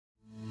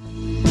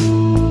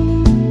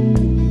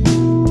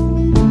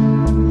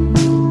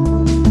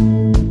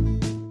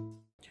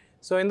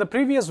in the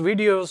previous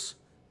videos,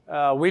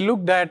 we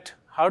looked at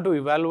how to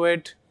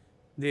evaluate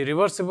the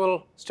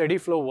reversible steady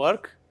flow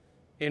work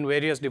in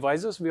various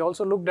devices. We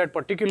also looked at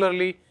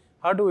particularly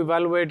how to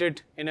evaluate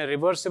it in a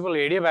reversible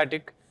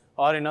adiabatic,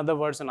 or in other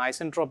words an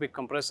isentropic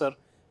compressor.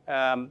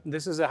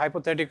 This is a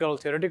hypothetical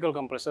theoretical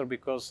compressor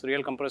because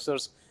real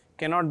compressors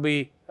cannot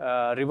be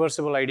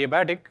reversible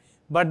adiabatic,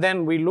 but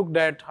then we looked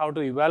at how to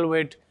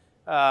evaluate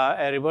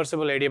a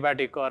reversible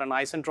adiabatic or an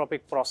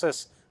isentropic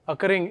process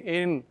occurring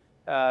in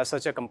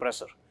such a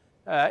compressor.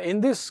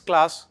 In this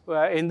class,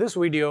 in this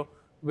video,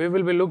 we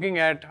will be looking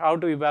at how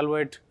to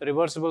evaluate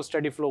reversible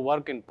steady flow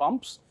work in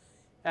pumps,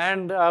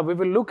 and we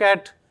will look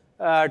at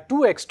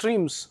two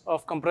extremes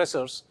of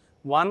compressors,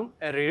 one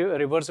a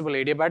reversible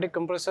adiabatic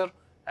compressor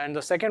and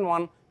the second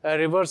one a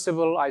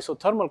reversible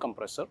isothermal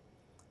compressor,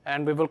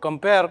 and we will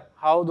compare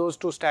how those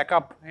two stack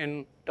up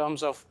in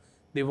terms of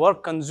the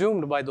work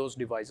consumed by those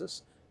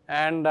devices,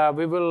 and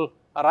we will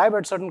arrive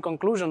at certain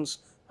conclusions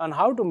on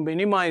how to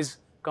minimize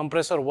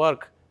compressor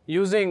work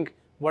using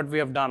what we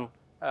have done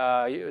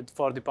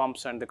for the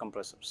pumps and the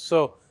compressors.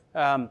 So,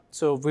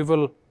 so we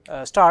will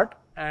start,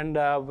 and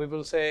we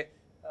will say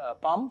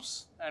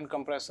pumps and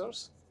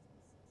compressors.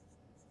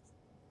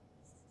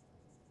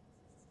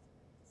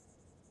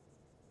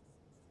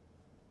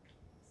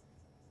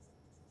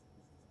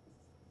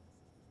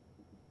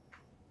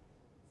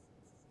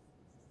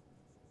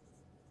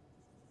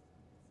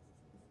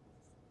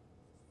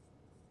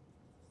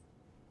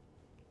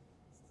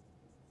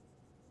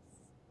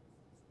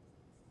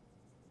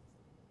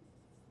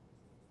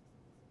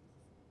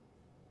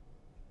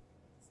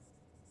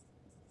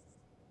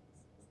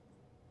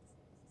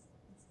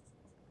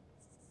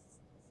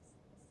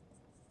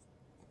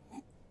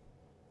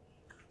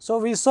 So,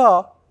 we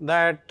saw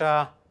that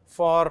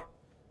for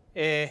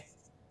a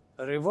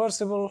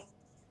reversible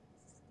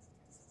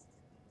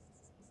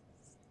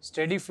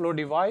steady flow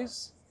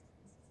device,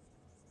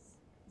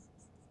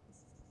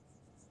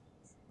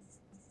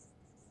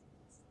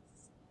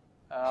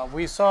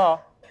 we saw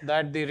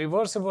that the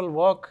reversible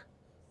work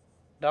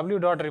W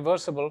dot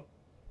reversible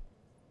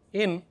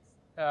in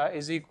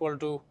is equal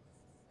to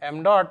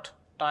m dot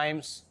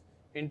times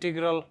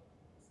integral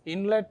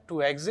inlet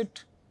to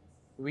exit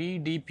V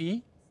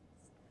dP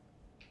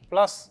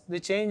plus the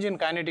change in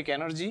kinetic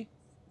energy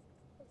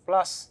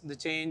plus the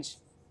change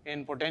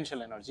in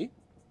potential energy.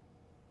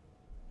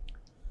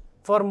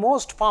 For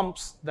most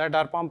pumps that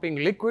are pumping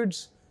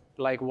liquids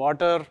like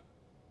water,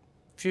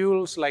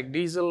 fuels like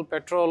diesel,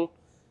 petrol,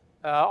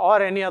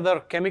 or any other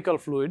chemical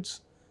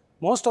fluids,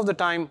 most of the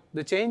time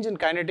the change in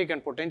kinetic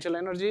and potential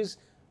energies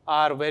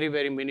are very,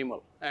 very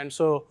minimal. And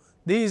so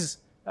these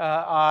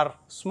are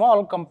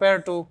small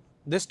compared to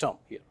this term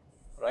here,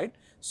 right?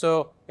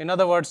 So in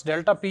other words,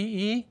 delta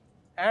PE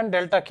and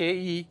delta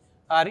KE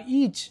are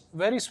each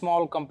very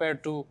small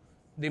compared to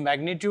the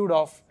magnitude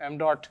of m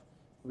dot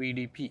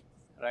VdP,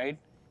 right?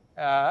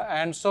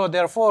 And so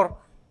therefore,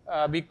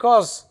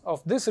 because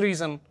of this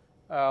reason,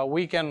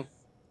 we can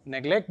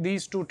neglect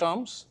these two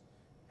terms,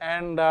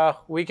 and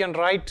we can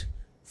write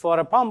for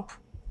a pump,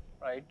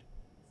 right,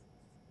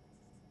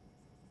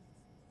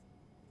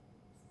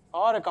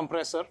 or a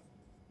compressor,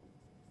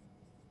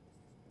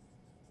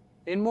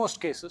 in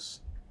most cases,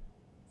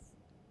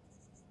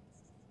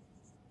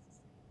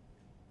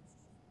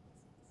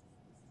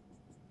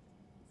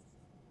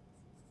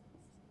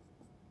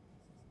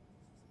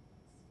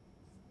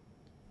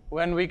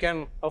 when we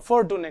can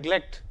afford to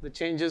neglect the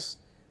changes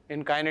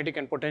in kinetic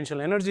and potential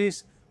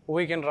energies,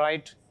 we can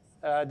write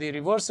the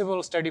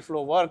reversible steady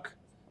flow work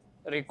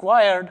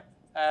required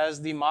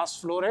as the mass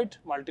flow rate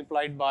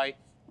multiplied by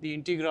the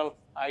integral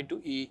I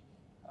to E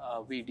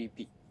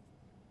VdP,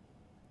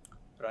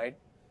 right?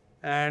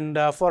 And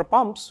for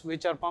pumps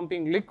which are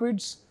pumping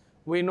liquids,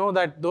 we know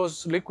that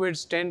those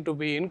liquids tend to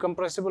be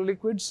incompressible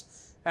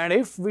liquids, and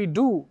if we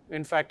do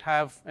in fact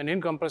have an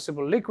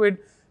incompressible liquid,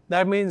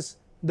 that means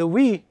the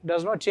V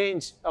does not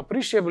change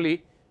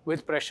appreciably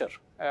with pressure,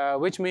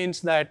 which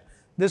means that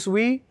this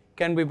V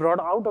can be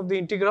brought out of the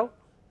integral,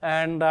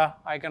 and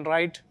I can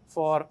write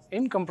for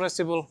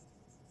incompressible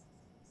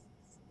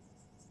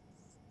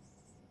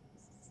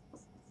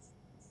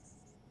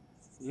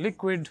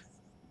liquid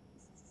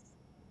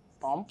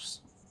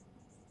pumps.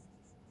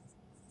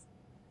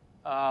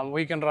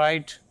 We can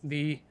write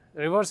the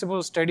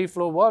reversible steady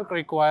flow work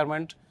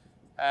requirement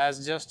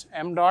as just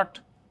m dot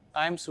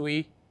times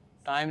V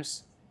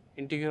times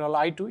integral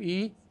I to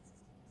E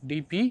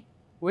dP,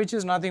 which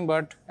is nothing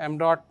but m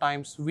dot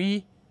times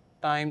V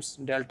times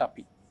delta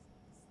P,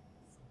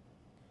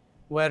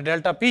 where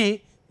delta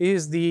P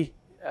is the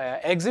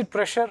exit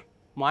pressure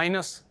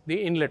minus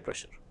the inlet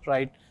pressure,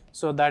 right?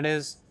 So that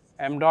is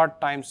m dot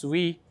times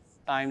V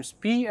times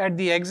P at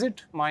the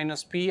exit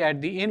minus P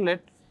at the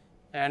inlet,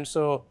 and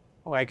so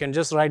I can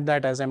just write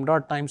that as m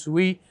dot times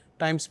V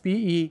times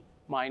PE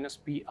minus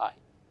PI,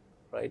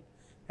 right?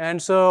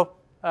 And so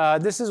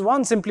this is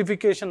one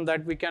simplification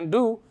that we can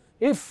do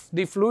if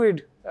the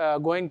fluid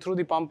going through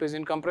the pump is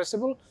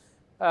incompressible.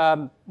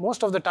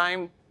 Most of the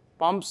time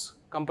pumps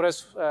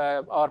compress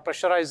or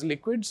pressurize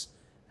liquids,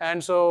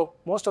 and so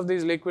most of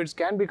these liquids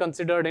can be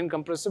considered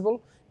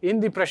incompressible in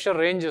the pressure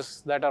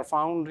ranges that are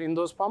found in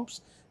those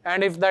pumps.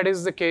 And if that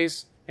is the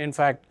case, in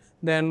fact,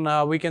 then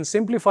we can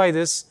simplify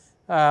this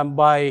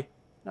by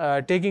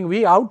taking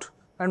V out,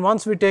 and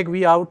once we take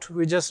V out,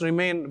 we just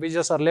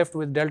are left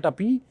with delta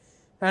P,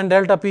 and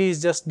delta P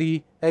is just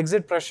the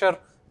exit pressure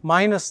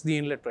minus the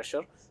inlet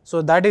pressure.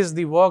 So that is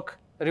the work,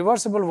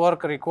 reversible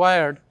work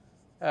required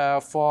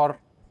for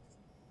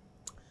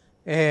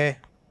a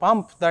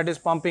pump that is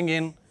pumping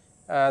in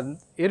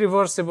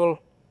incompressible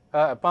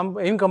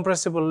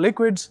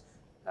liquids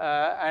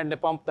and a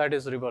pump that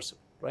is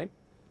reversible, right?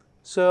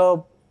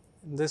 So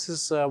this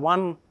is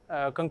one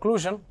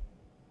conclusion.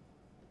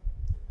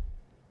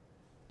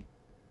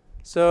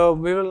 So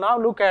we will now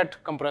look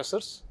at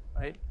compressors,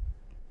 right?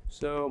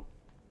 So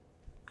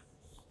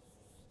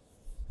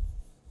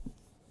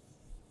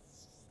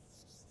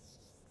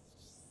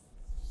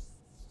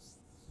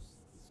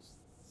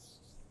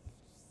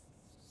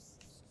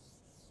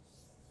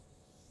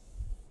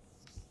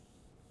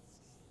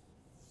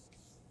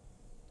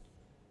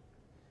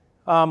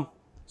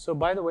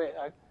by the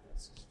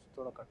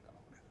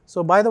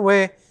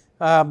way,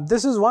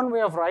 this is one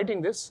way of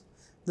writing this.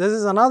 This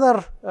is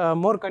another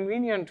more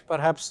convenient,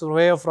 perhaps,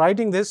 way of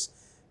writing this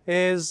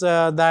is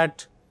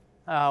that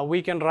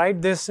we can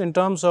write this in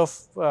terms of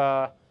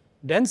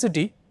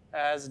density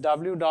as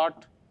W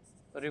dot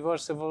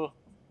reversible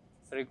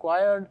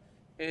required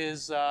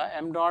is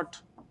m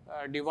dot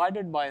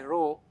divided by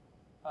rho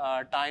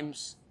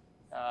times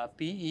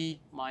PE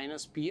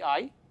minus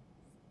PI,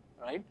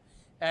 right?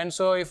 And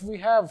so if we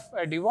have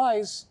a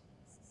device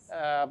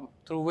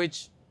through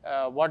which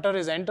water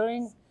is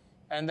entering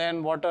and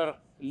then water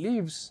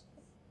leaves,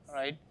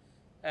 right,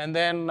 and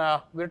then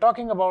we are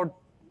talking about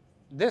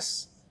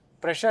this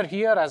pressure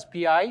here as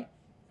PI,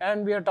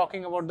 and we are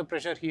talking about the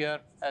pressure here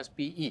as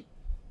PE.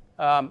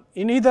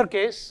 In either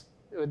case,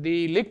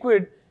 the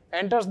liquid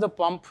enters the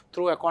pump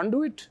through a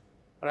conduit,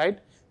 right,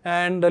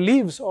 and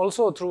leaves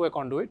also through a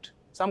conduit,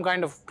 some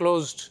kind of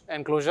closed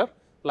enclosure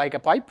like a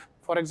pipe,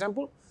 for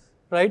example,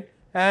 right?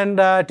 And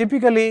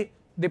typically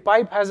the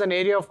pipe has an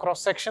area of cross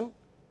section,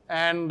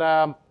 and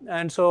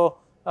so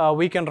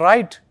we can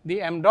write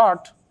the m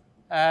dot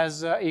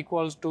as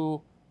equals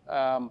to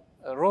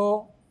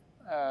rho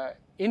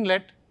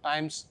inlet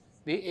times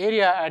the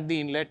area at the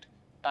inlet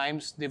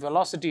times the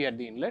velocity at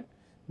the inlet.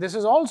 This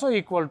is also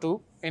equal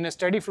to, in a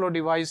steady flow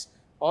device,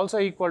 also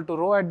equal to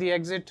rho at the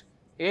exit,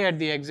 A at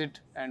the exit,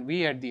 and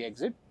V at the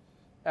exit.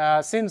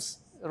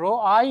 Since rho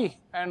I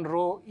and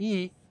rho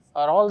E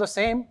are all the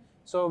same,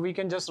 so we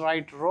can just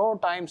write rho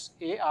times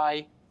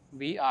AI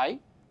VI,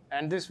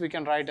 and this we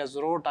can write as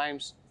rho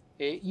times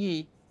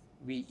AE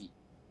VE,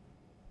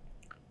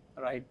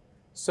 right?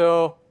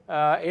 So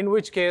in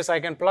which case I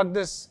can plug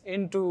this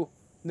into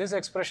this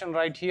expression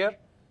right here,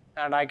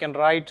 and I can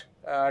write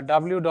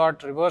W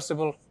dot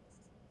reversible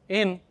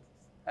in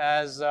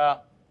as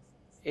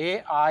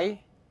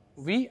AI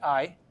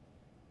VI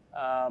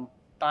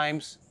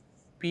times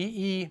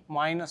PE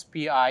minus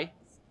PI.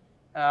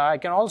 I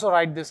can also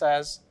write this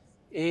as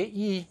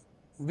AE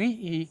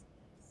VE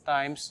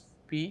times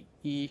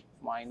PE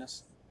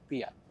minus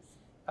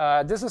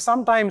PI. This is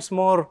sometimes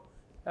more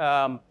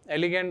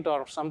elegant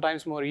or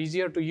sometimes more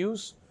easier to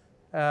use,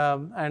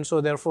 and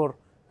so therefore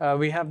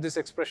we have this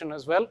expression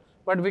as well,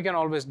 but we can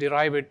always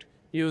derive it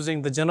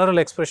using the general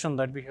expression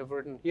that we have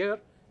written here,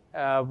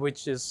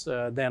 which is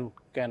then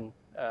can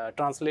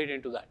translate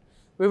into that.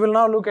 We will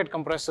now look at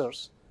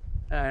compressors,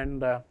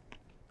 and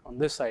on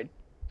this side.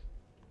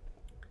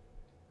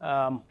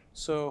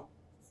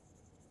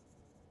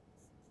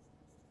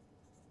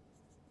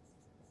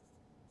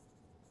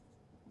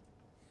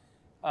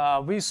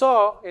 We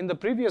saw in the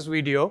previous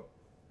video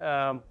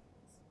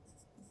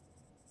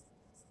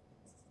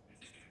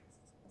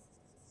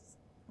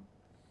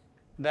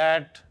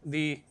that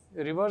the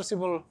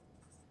reversible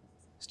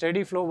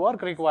steady flow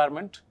work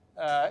requirement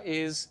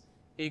is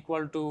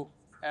equal to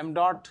m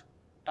dot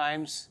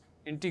times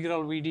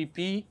integral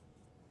VdP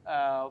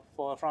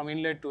from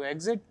inlet to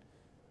exit.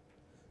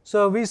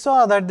 So we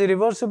saw that the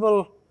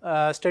reversible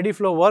steady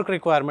flow work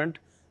requirement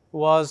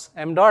was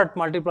m dot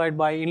multiplied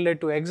by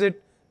inlet to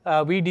exit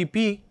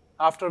VdP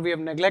after we have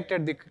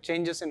neglected the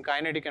changes in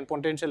kinetic and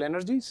potential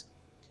energies.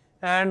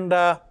 And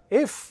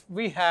if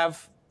we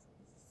have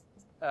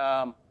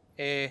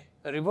a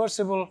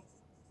reversible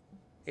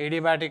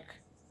adiabatic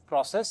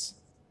process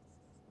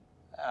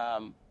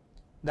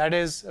that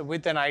is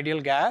with an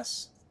ideal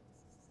gas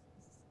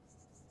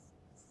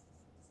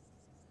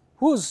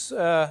whose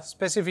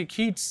specific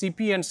heats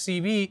Cp and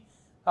Cv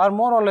are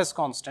more or less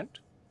constant,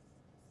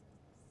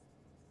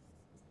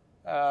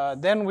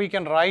 then we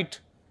can write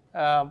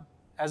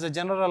as a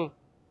general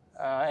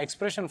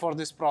expression for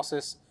this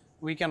process,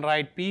 we can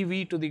write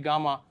PV to the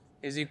gamma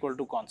is equal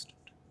to constant,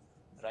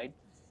 right?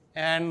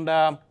 And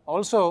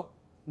also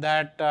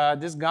that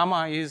this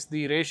gamma is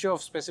the ratio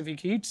of specific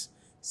heats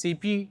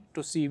Cp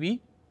to Cv,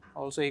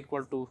 also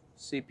equal to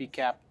Cp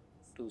cap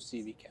to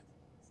Cv cap,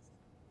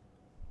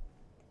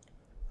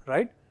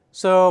 right?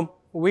 So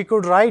we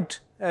could write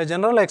a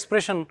general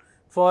expression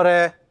for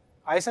a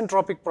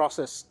isentropic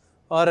process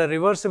or a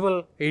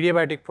reversible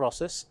adiabatic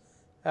process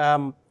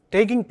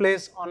taking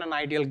place on an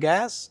ideal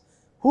gas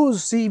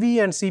whose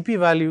CV and CP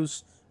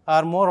values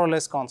are more or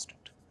less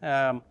constant.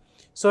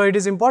 So, it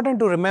is important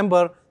to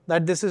remember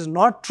that this is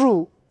not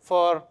true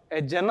for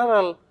a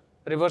general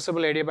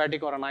reversible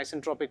adiabatic or an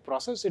isentropic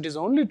process. It is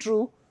only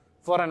true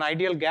for an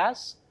ideal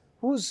gas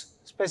whose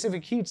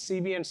specific heat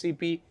CV and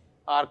CP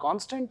are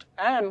constant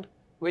and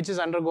which is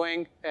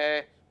undergoing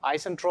a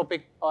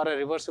isentropic or a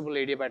reversible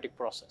adiabatic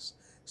process.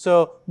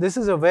 So, this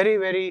is a very,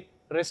 very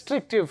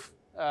restrictive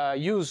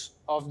use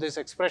of this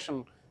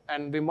expression,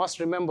 and we must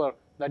remember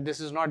that this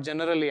is not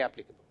generally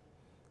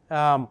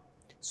applicable.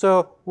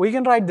 So, we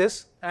can write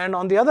this, and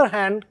on the other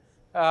hand,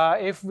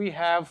 if we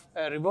have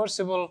a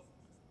reversible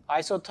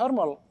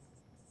isothermal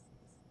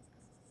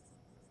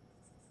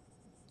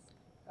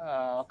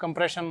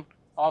compression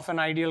of an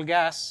ideal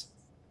gas,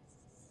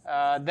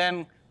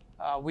 then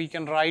we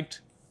can write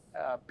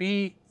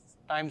P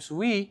times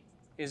V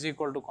is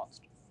equal to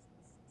constant,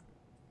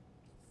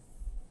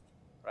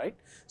 right.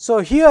 So,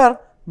 here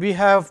we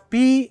have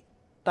P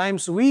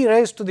times V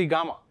raised to the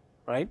gamma,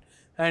 right,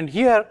 and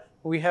here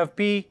we have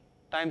P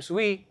times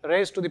V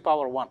raised to the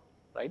power 1,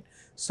 right.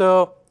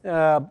 So,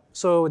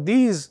 so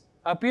these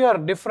appear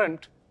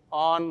different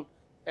on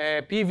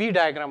a PV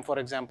diagram, for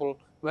example,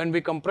 when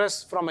we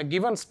compress from a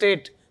given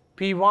state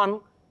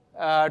P1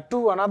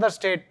 to another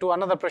state to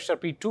another pressure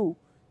P2.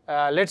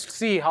 Let us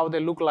see how they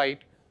look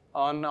like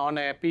on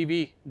a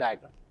PV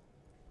diagram.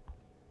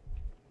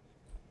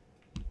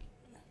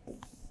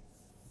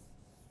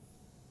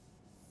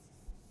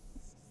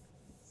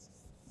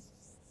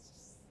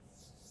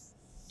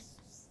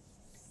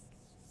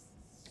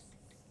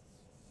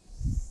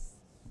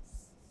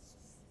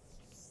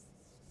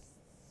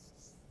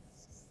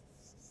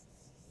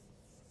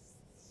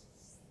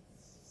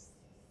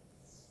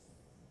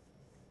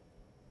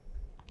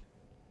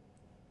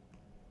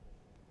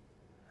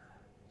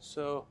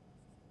 So,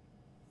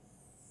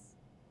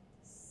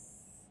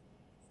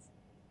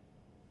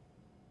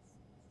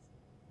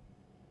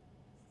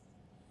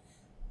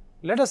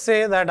 let us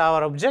say that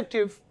our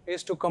objective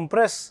is to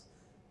compress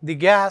the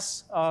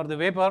gas or the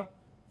vapor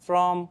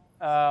from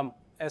a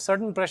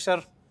certain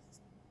pressure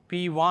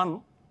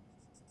P1,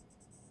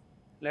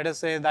 let us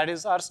say that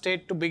is our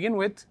state to begin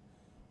with,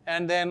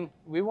 and then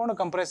we want to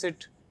compress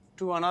it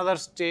to another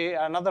state,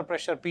 another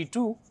pressure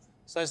P2,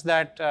 such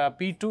that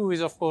P2 is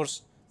of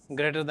course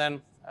greater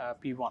than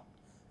P1.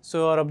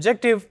 So, our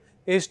objective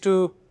is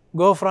to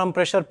go from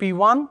pressure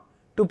P1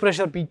 to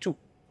pressure P2,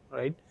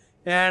 right,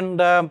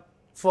 and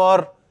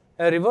for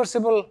a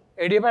reversible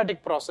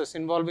adiabatic process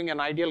involving an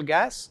ideal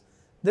gas,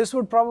 this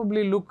would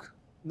probably look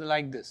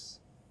like this.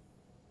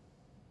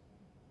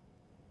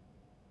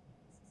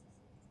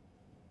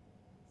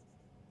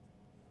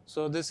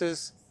 So, this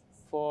is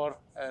for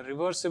a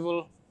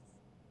reversible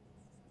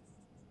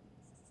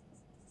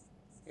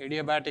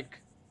adiabatic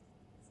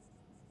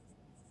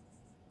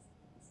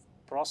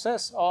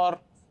process or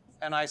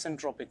an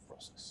isentropic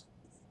process.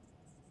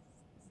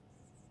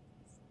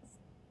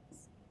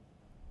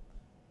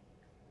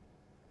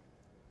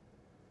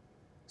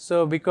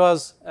 So,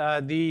 because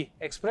the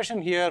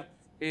expression here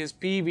is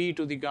PV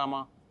to the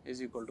gamma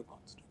is equal to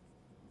constant.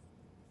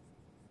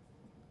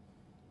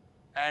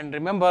 And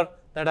remember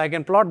that I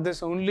can plot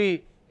this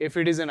only if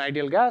it is an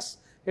ideal gas.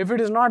 If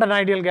it is not an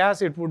ideal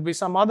gas, it would be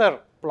some other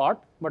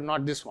plot, but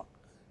not this one,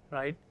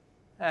 right.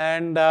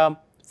 And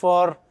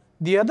for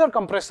the other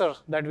compressor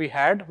that we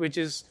had, which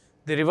is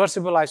the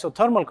reversible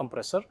isothermal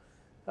compressor,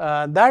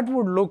 that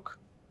would look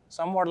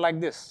somewhat like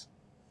this.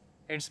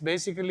 It is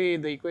basically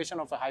the equation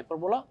of a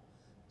hyperbola.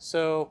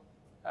 So,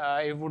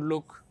 it would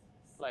look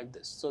like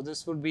this. So,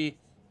 this would be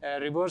a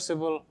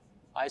reversible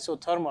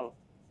isothermal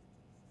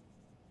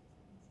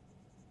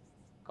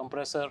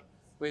compressor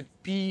with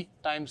P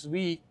times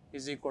V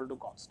is equal to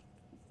constant,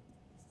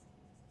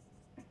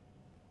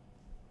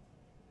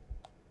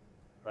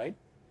 right.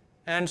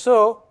 And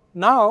so,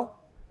 now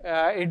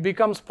it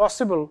becomes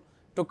possible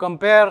to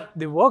compare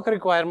the work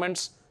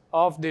requirements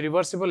of the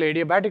reversible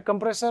adiabatic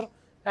compressor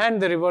and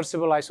the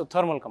reversible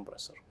isothermal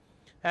compressor.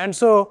 And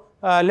so,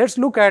 let us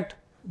look at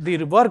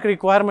the work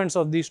requirements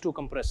of these two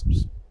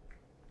compressors.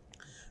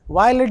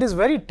 While it is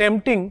very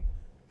tempting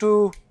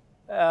to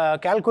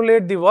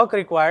calculate the work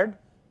required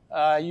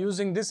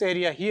using this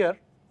area here,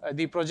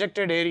 the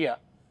projected area,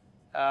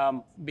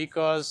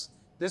 because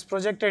this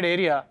projected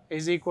area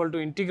is equal to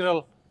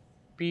integral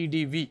P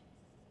dV,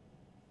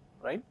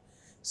 right.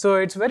 So,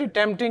 it is very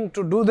tempting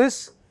to do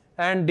this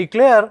and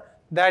declare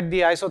that the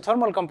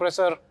isothermal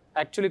compressor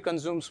actually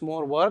consumes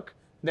more work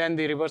than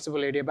the reversible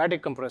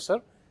adiabatic compressor,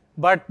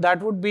 but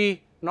that would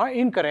be not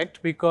incorrect,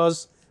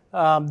 because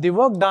the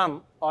work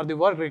done or the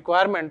work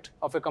requirement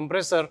of a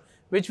compressor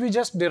which we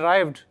just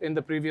derived in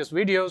the previous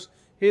videos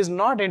is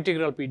not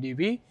integral P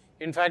dV.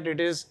 In fact, it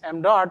is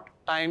m dot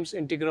times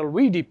integral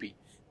V dP,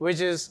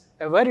 which is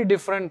a very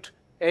different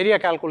area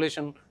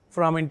calculation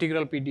from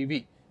integral P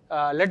dV.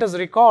 Let us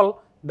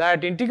recall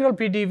that integral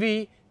P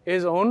dV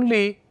is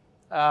only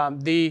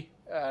the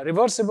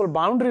reversible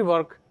boundary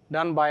work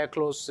done by a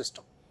closed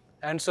system.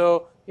 And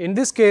so in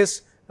this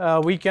case,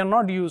 we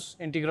cannot use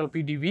integral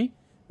PdV.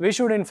 We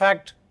should in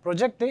fact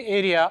project the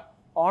area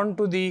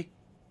onto the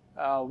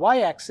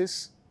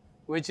y-axis,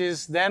 which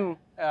is then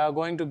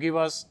going to give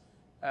us,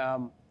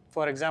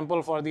 for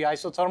example, for the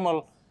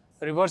isothermal,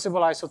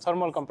 reversible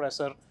isothermal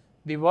compressor,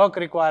 the work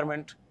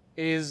requirement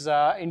is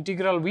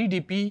integral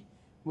VdP,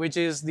 which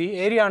is the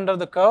area under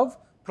the curve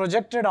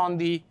projected on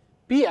the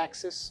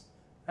p-axis.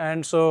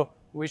 And so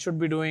we should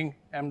be doing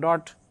m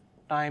dot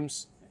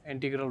times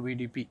integral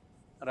VdP,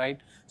 right?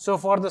 So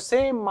for the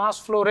same mass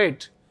flow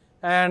rate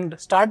and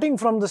starting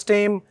from the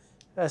same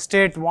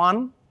state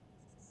 1,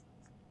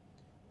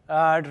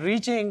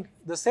 reaching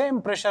the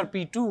same pressure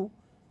P2,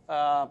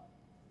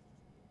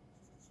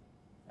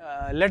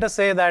 let us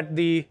say that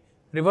the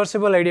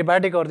reversible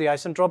adiabatic or the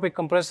isentropic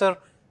compressor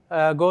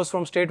goes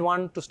from state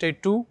 1 to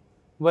state 2,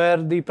 where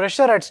the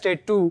pressure at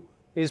state 2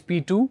 is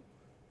P2,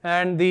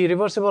 and the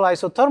reversible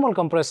isothermal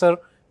compressor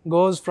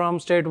goes from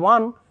state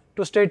 1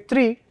 to state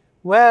 3,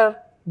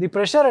 where the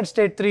pressure at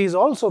state 3 is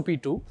also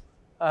P2.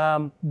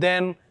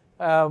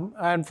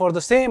 And for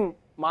the same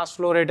mass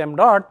flow rate m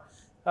dot,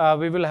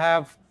 we will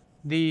have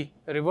the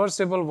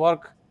reversible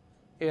work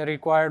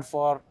required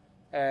for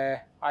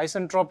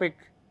isentropic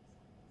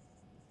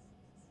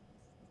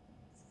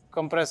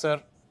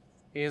compressor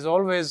is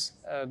always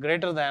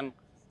greater than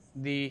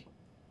the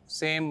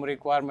same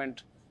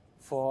requirement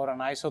for an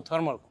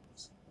isothermal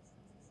compressor.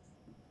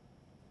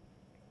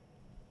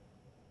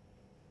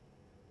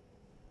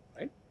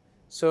 Right?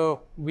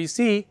 So we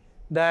see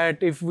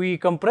that if we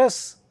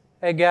compress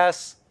a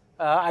gas,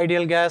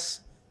 ideal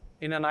gas,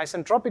 in an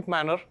isentropic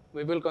manner,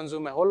 we will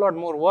consume a whole lot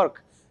more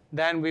work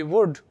than we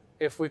would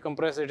if we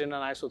compress it in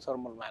an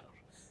isothermal manner.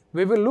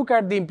 We will look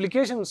at the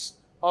implications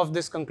of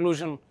this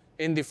conclusion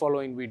in the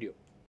following video.